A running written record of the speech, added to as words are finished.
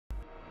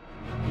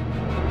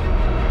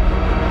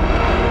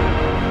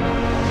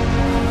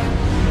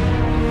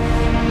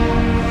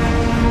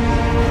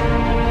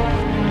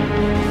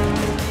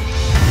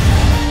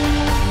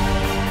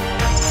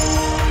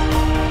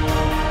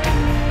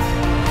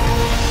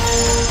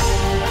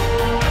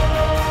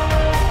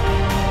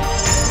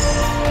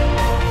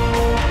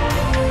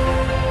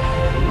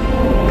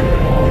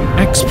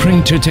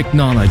Xprinter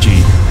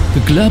Technology,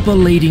 the global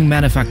leading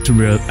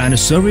manufacturer and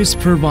service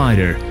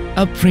provider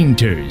of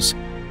printers.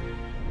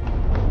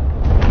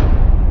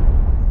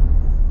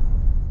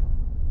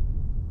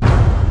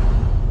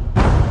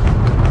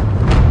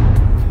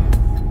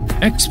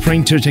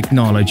 Xprinter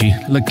Technology,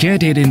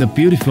 located in the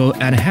beautiful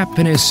and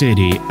happiness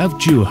city of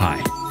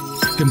Zhuhai,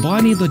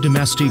 combining the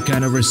domestic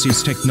and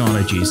overseas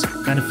technologies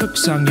and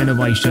focus on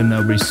innovation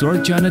of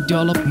research and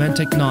development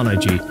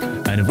technology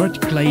and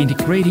vertically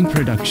integrating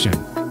production.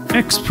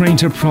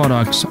 Xprinter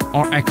products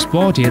are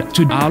exported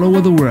to all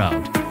over the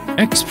world.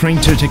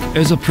 Xprinter Tech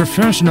is a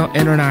professional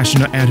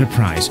international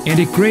enterprise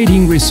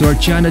integrating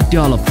research and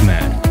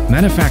development,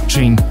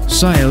 manufacturing,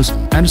 sales,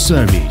 and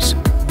service.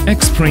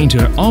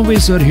 Xprinter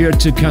always adhere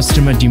to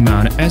customer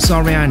demand as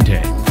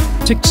oriented.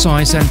 Tech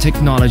science and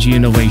technology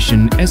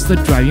innovation is the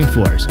driving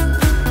force.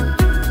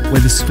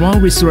 With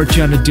strong research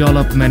and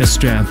development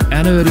strength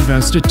and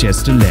advanced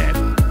test lab,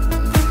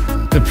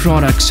 the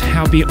products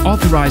have been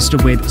authorized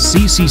with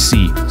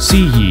CCC,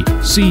 CE,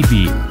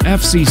 CB,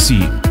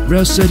 FCC,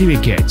 RAL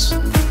certificates,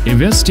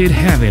 invested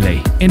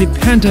heavily in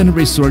independent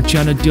research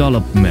and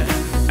development,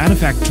 and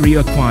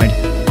factory-acquired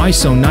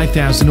ISO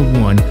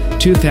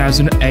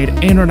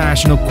 9001-2008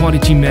 International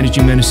Quality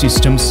Management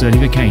System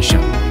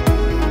certification.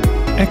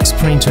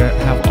 Xprinter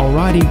have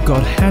already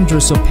got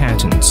hundreds of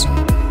patents,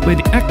 with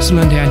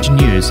excellent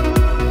engineers,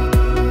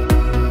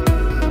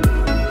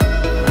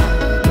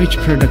 rich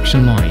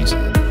production lines.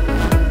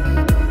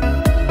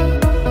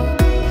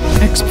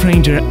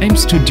 Xprinter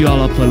aims to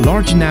develop a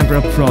large number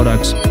of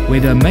products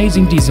with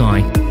amazing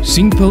design,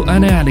 simple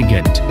and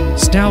elegant,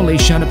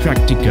 stylish and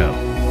practical,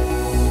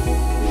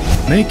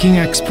 making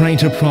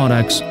Xprinter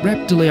products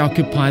rapidly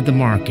occupy the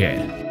market.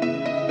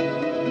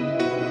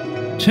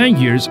 10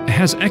 years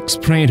has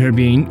Xprinter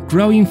been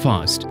growing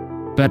fast,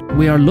 but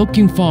we are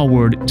looking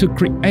forward to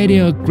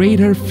creating a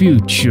greater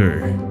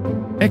future.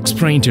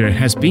 Xprinter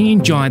has been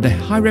enjoying the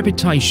high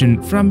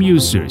reputation from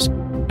users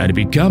and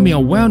becoming a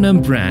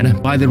well-known brand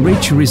by the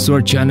rich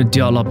research and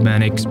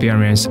development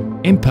experience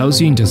in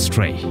post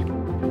industry,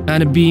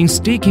 and being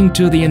sticking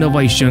to the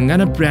innovation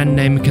and brand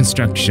name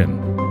construction.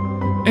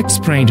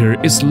 Xprinter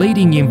is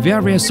leading in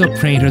various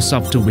printer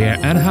software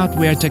and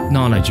hardware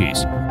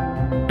technologies.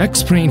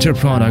 Xprinter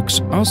products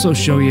also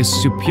show its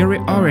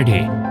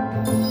superiority.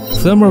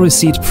 Thermal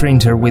receipt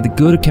printer with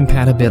good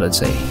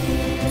compatibility.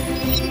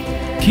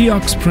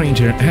 Kiosk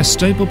printer has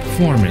stable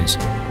performance.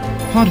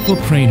 Portable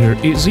printer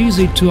is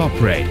easy to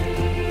operate.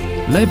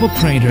 Label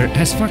printer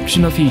has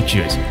functional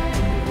features,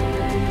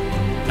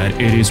 and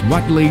it is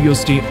widely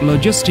used in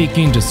logistic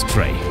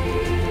industry.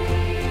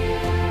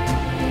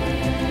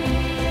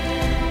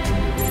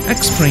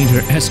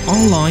 Xprinter has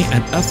online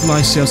and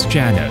offline sales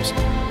channels,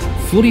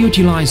 fully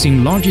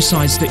utilizing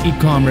large-sized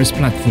e-commerce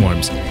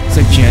platforms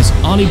such as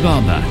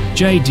Alibaba,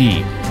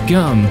 JD,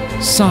 Gum,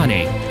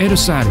 Sonic,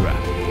 etc.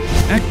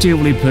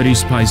 Actively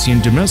participates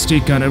in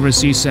domestic and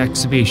overseas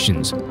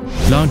exhibitions,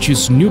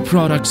 launches new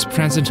products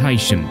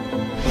presentation,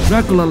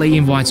 regularly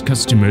invites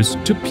customers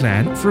to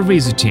plan for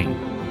visiting,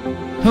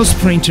 hosts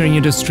printer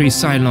industry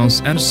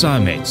salons and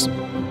summits,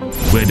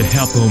 with the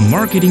help of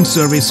marketing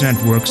service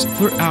networks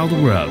throughout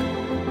the world.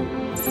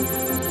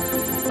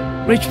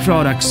 Rich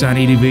products and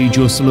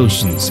individual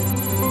solutions.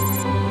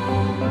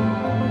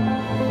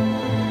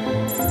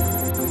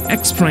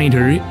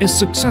 Xprinter is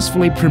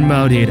successfully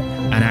promoted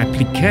and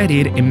applied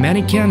in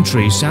many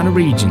countries and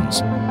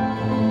regions,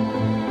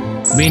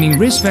 winning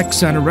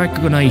respect and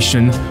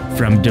recognition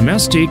from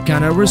domestic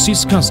and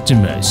overseas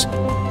customers.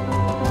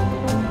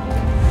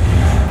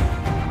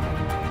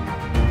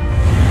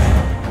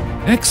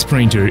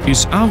 Xprinter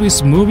is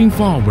always moving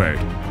forward.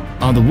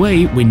 On the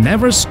way, we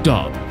never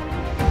stop.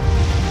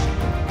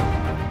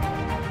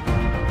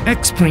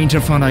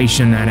 Xprinter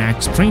Foundation and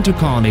Xprinter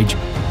College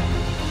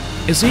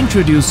is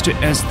introduced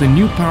as the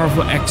new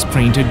powerful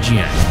Xprinter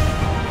Gen.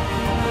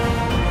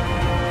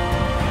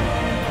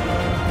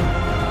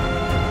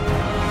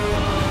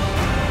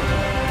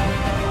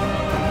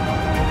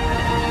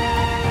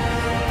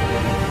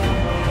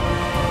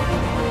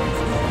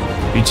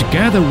 Be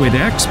together with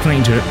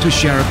Xprinter to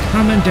share a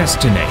common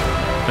destiny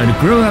and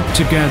grow up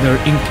together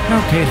in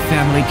inculcate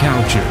family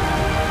culture,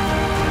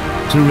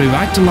 to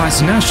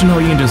revitalize national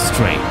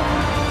industry,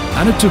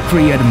 and to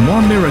create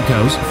more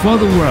miracles for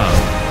the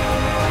world.